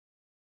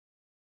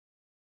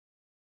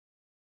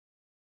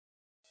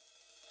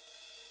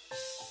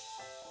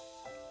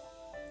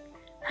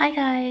Hi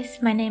guys,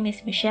 my name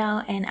is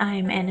Michelle and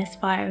I'm an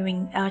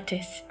aspiring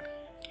artist.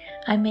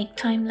 I make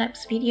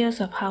time-lapse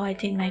videos of how I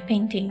did my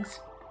paintings.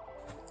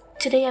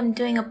 Today I'm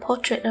doing a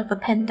portrait of a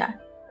panda.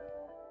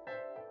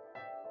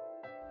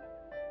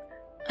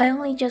 I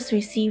only just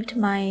received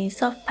my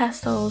soft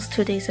pastels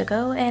 2 days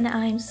ago and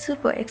I'm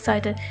super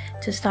excited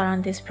to start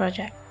on this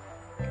project.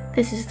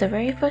 This is the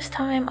very first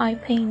time I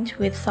paint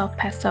with soft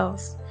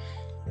pastels.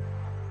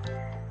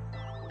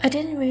 I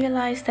didn't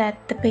realize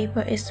that the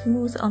paper is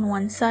smooth on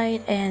one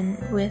side and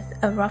with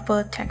a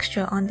rougher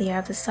texture on the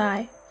other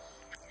side.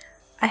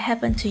 I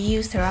happen to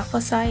use the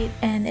rougher side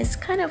and it's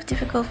kind of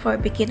difficult for a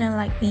beginner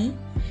like me.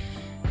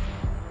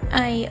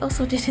 I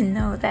also didn't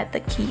know that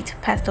the key to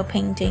pastel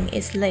painting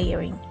is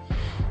layering.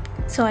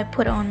 So I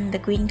put on the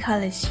green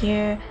colors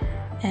here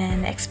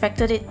and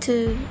expected it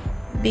to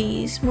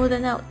be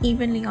smoothened out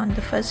evenly on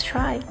the first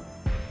try.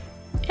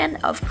 And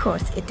of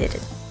course it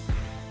didn't.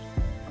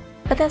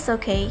 But that's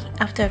okay,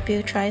 after a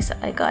few tries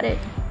I got it.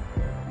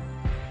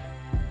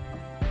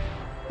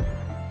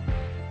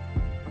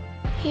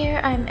 Here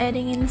I'm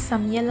adding in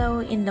some yellow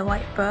in the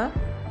white fur.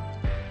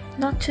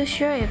 Not too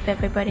sure if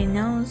everybody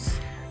knows,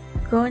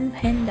 grown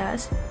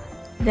pandas,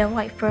 their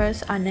white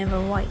furs are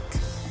never white.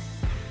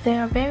 They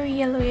are very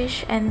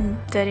yellowish and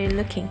dirty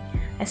looking,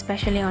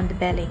 especially on the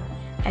belly,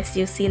 as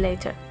you'll see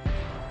later.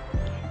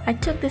 I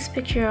took this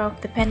picture of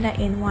the panda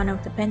in one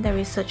of the panda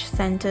research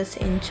centers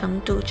in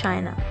Chengdu,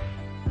 China.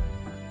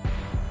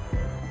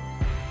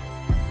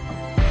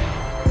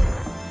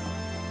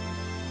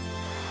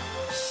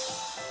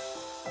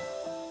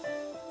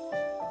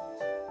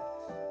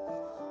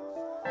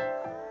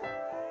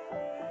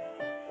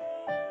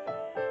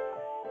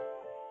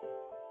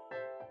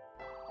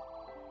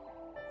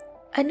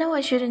 I know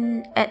I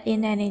shouldn't add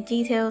in any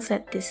details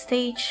at this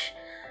stage,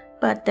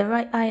 but the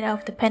right eye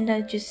of the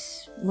panda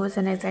just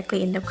wasn't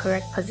exactly in the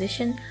correct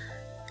position.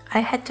 I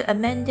had to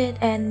amend it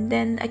and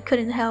then I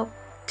couldn't help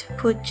to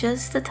put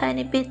just a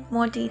tiny bit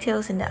more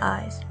details in the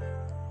eyes.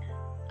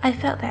 I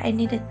felt that I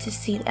needed to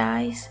see the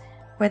eyes,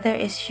 whether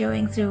it's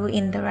showing through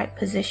in the right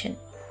position.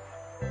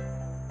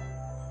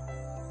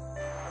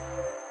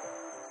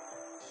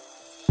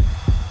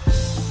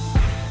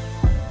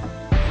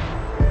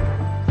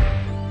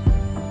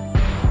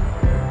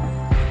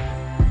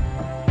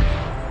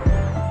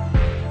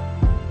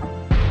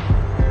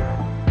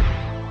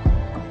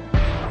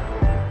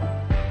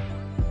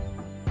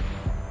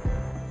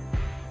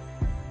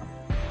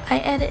 I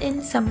added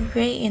in some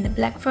gray in the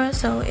black fur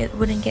so it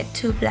wouldn't get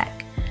too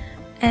black,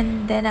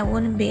 and then I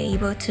wouldn't be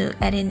able to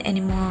add in any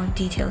more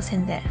details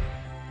in there.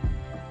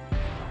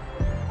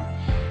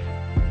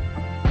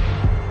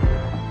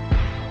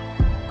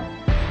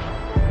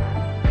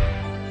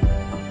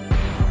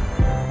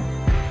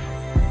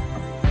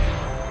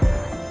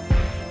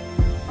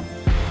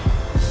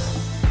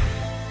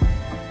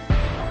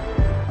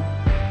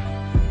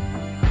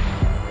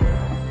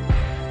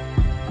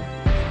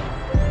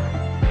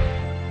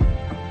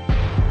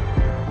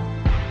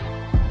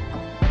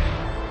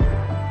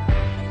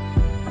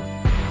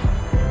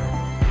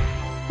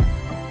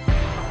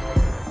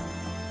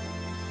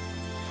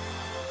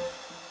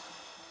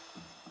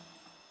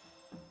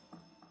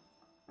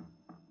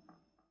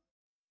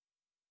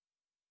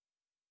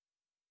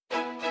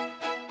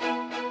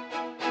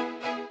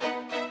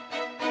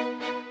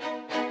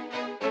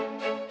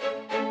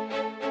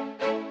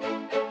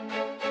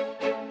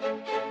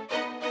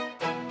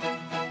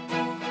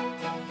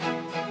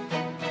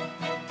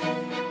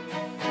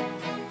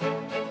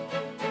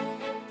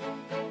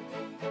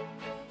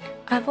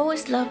 I've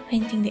always loved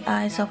painting the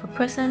eyes of a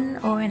person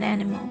or an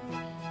animal.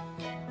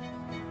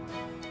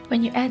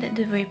 When you add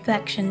the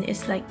reflection,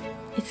 it's like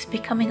it's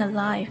becoming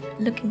alive,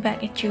 looking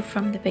back at you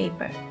from the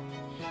paper.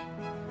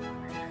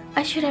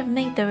 I should have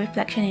made the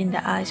reflection in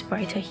the eyes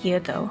brighter here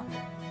though,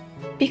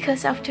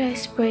 because after I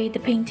sprayed the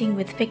painting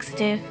with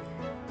fixative,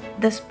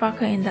 the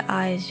sparkle in the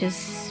eye is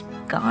just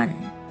gone.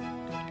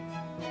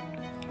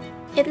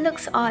 It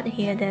looks odd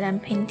here that I'm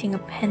painting a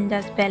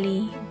panda's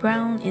belly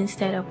brown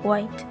instead of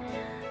white.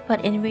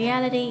 But in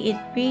reality, it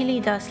really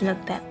does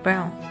look that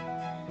brown.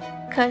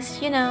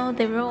 Cause you know,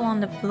 they roll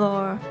on the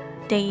floor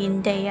day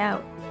in, day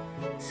out.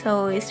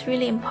 So it's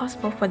really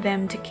impossible for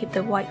them to keep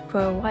the white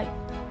fur white.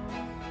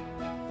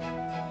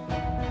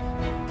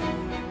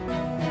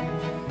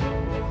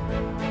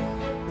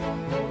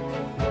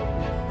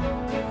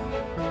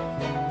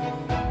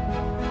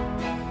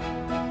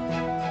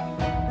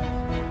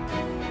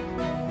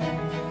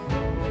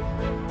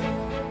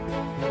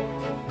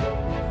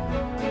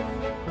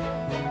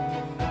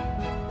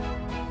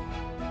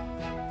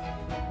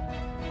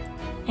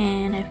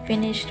 And I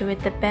finished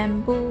with the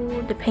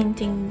bamboo. The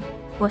painting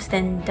was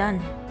then done.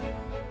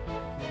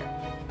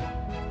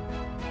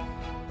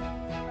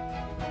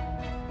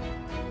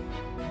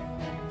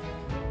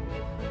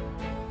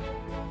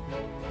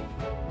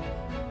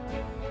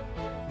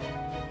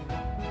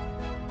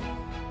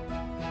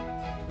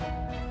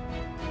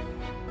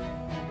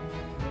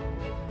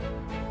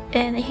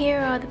 And here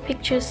are the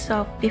pictures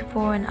of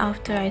before and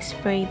after I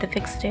sprayed the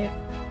fixative.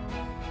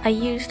 I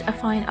used a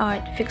fine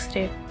art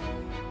fixative.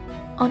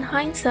 On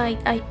hindsight,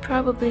 I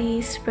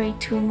probably sprayed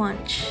too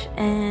much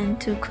and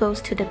too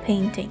close to the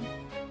painting.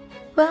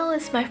 Well,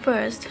 it's my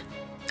first.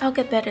 I'll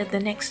get better the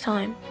next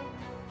time.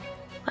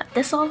 But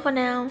that's all for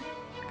now.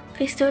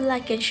 Please do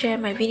like and share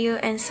my video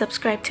and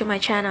subscribe to my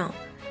channel.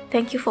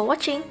 Thank you for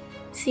watching.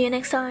 See you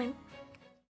next time.